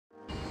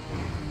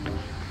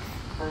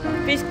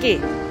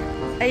Brieski,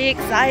 are you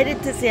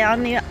excited to see our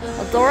new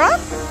Adora?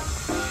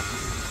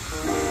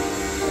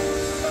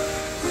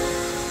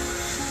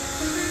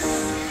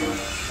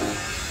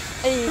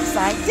 Are you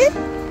excited?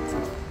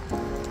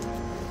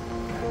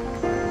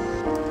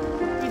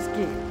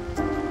 Brieski,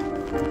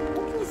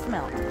 what can you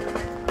smell?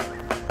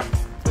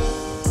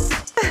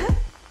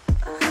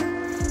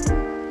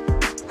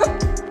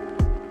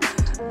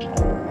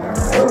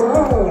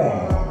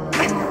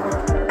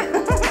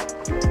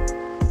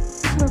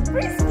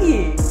 Brieski,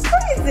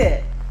 what is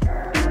it?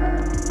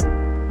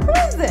 What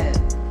is it?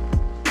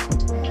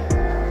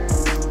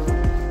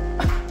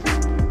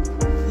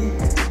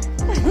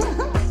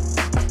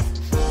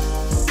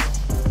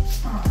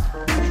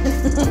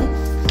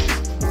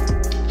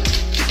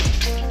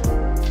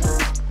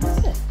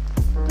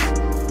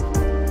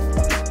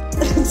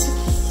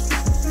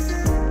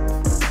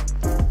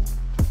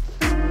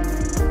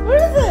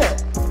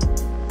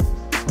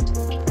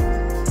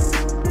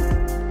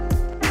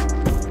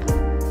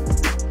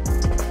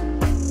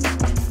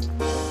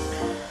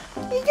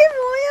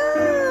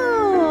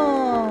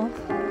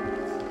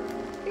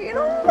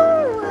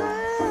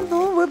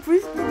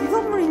 브리스키 네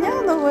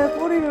선물이냐? 나 왜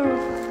꼬리를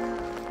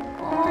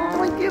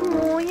이게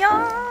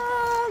뭐야?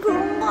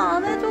 그런 거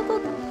안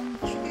해줘도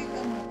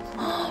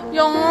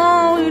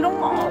야 이런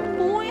거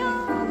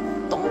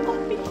뭐야?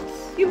 똥파피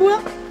이게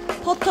뭐야?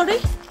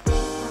 버터리?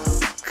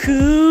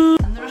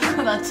 안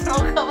누르고 나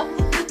들어가봐.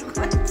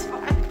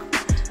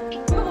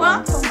 이거 뭐야?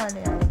 엄청 많이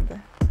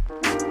하는데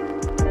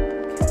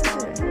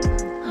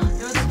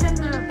여기다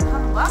캔들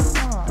하는 거야?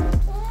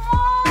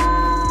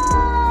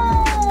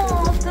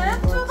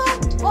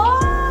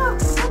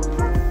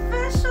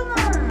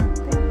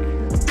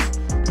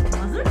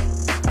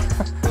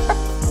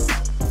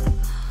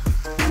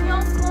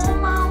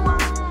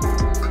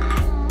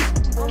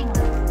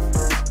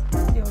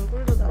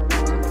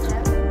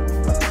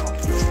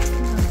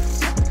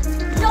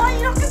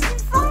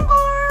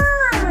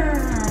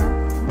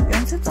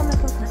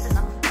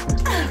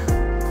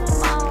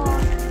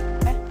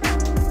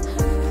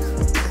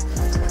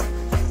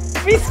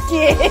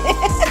 브리스키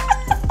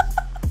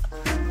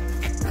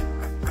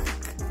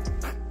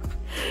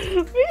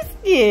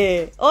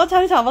브리스키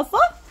잘 잡았어?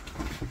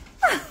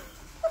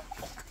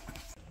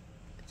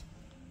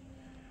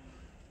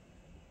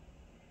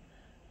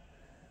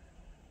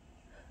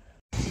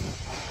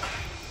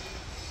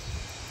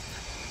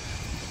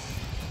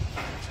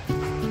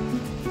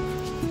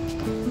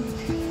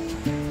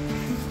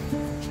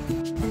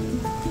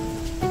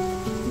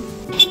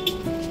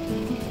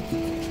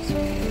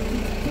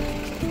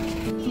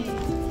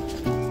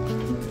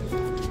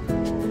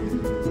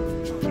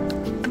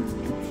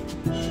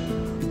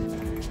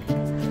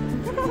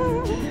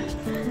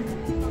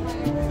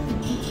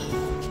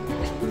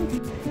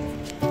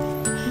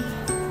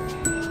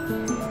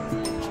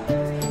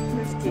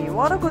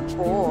 What a good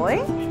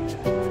boy.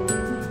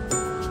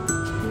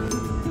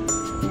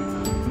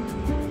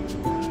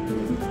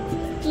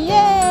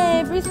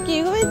 Yay,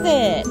 Brieski, who is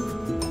it?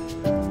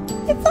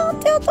 It's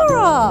Auntie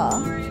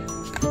Adora.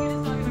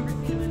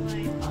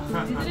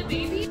 Is it a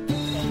baby?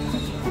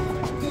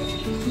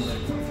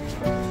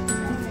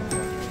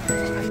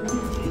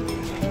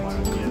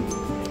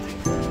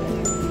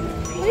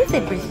 What is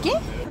it, Brieski?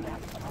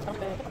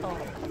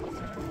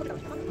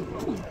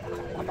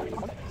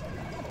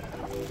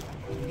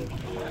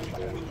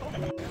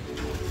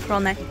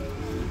 그러네.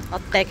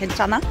 어때?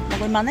 괜찮아?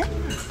 먹을만해?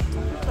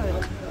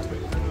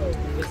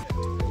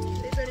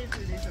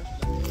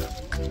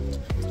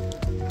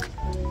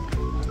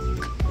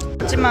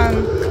 하지만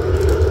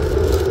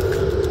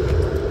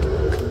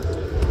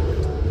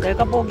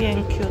내가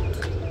보기엔 큐트.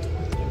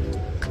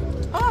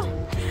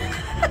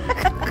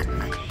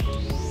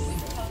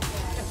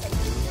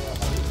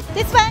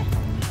 This way.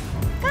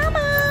 Come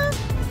on.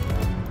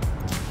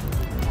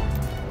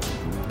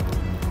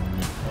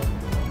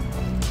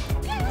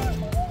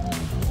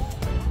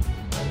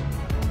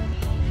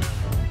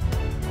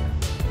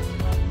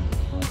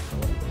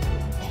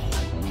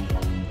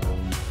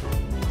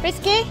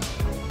 Brieski,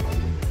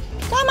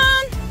 come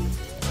on.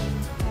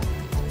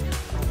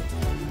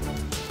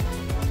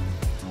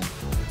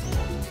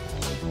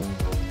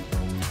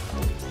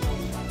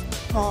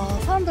 와,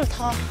 사람들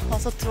다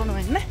와서 들어놓아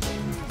있네.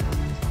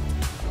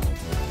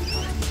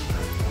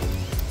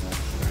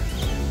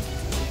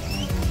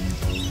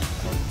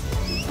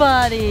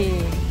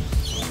 Buddy.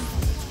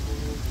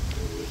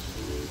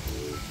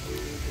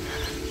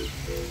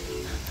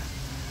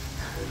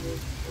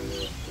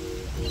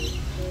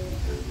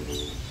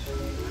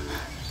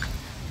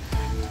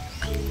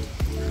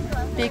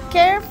 Be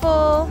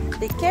careful.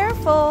 Be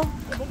careful.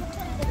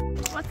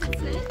 What's it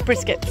say?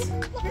 Briskets.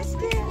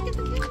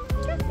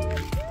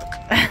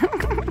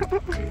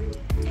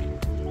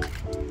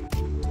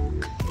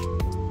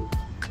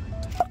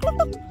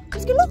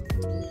 Brisket, look.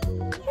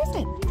 Where's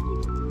it?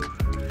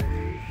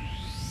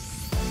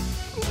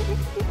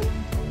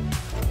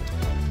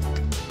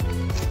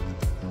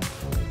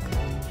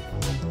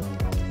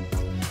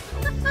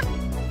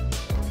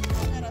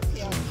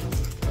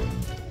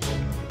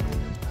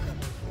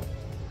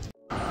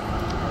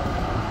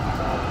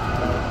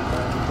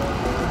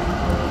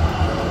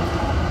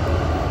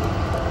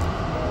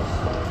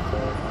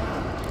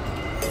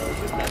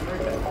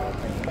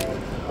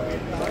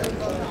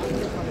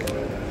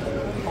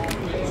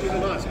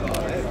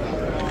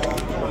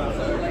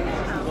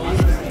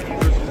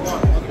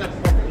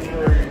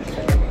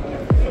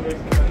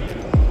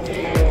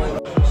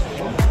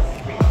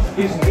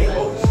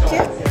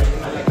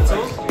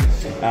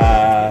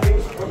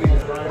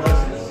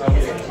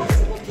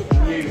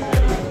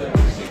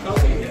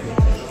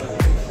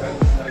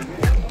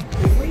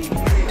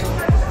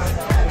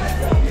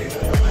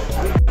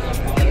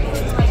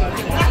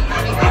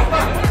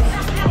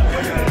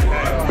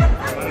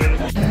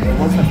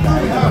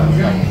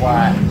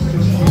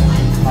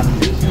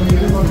 spongy.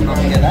 Not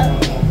to get that.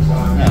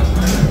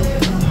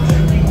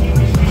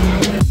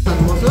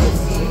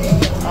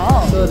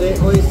 Oh. So the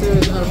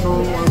oysters are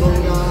from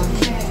along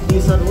the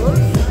eastern wall.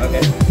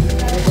 Okay.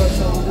 We got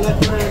some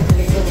letter and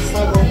some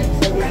sago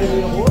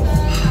wood.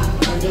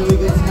 And then we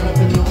got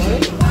jalapeno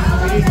oil.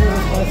 It is not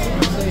spicy,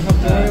 so you have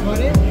to worry about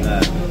it.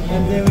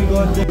 And then we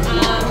got the...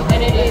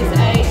 And it is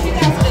a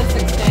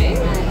 2016.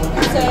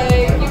 So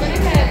you're going to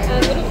get a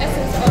little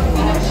essence of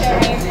peanut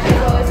sherry as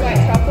well as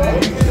white truffle.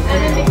 And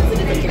then because it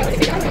is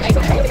a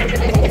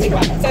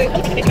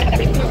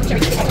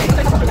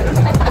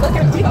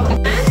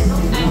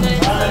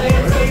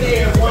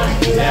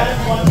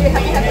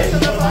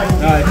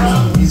No,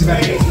 he's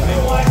about to get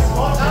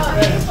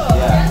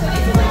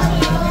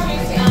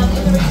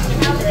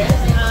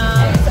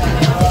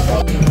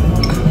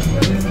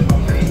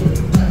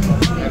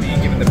Have you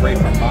given the brief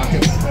on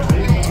markets?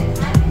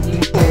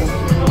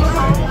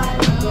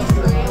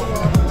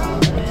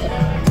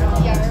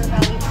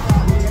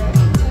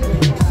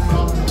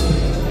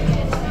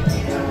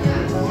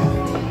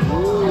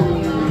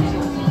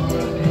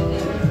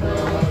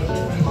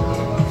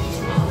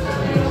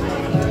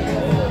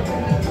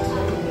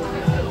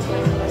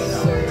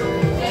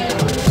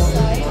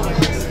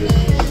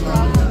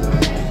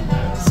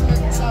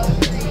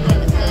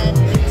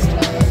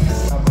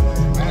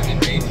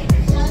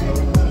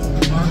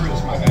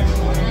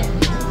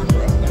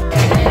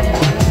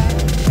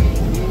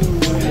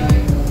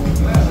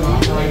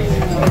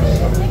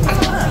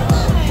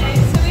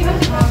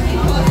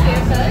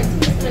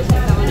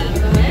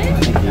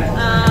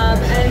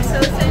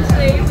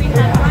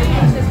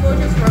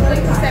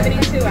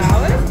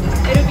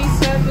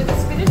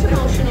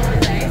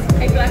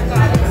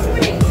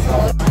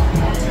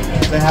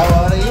 So how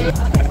old are you?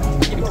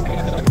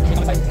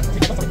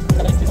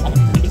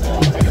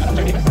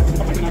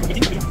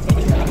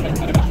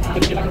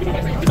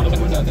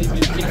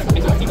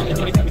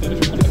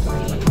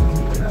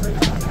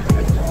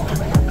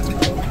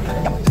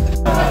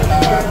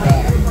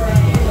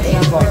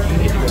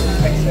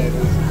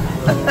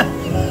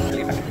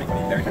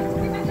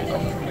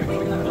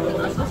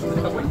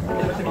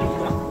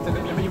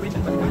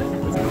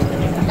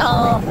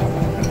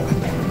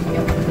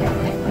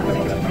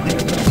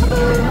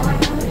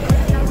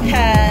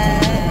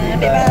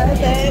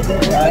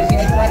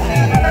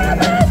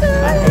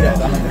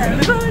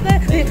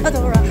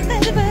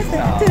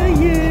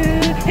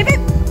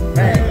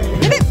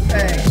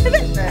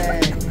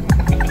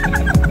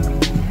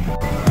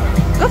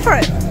 Go for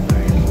it.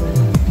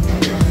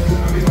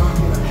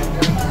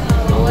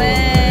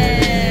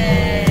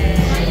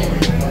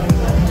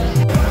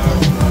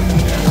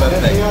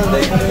 Perfect. There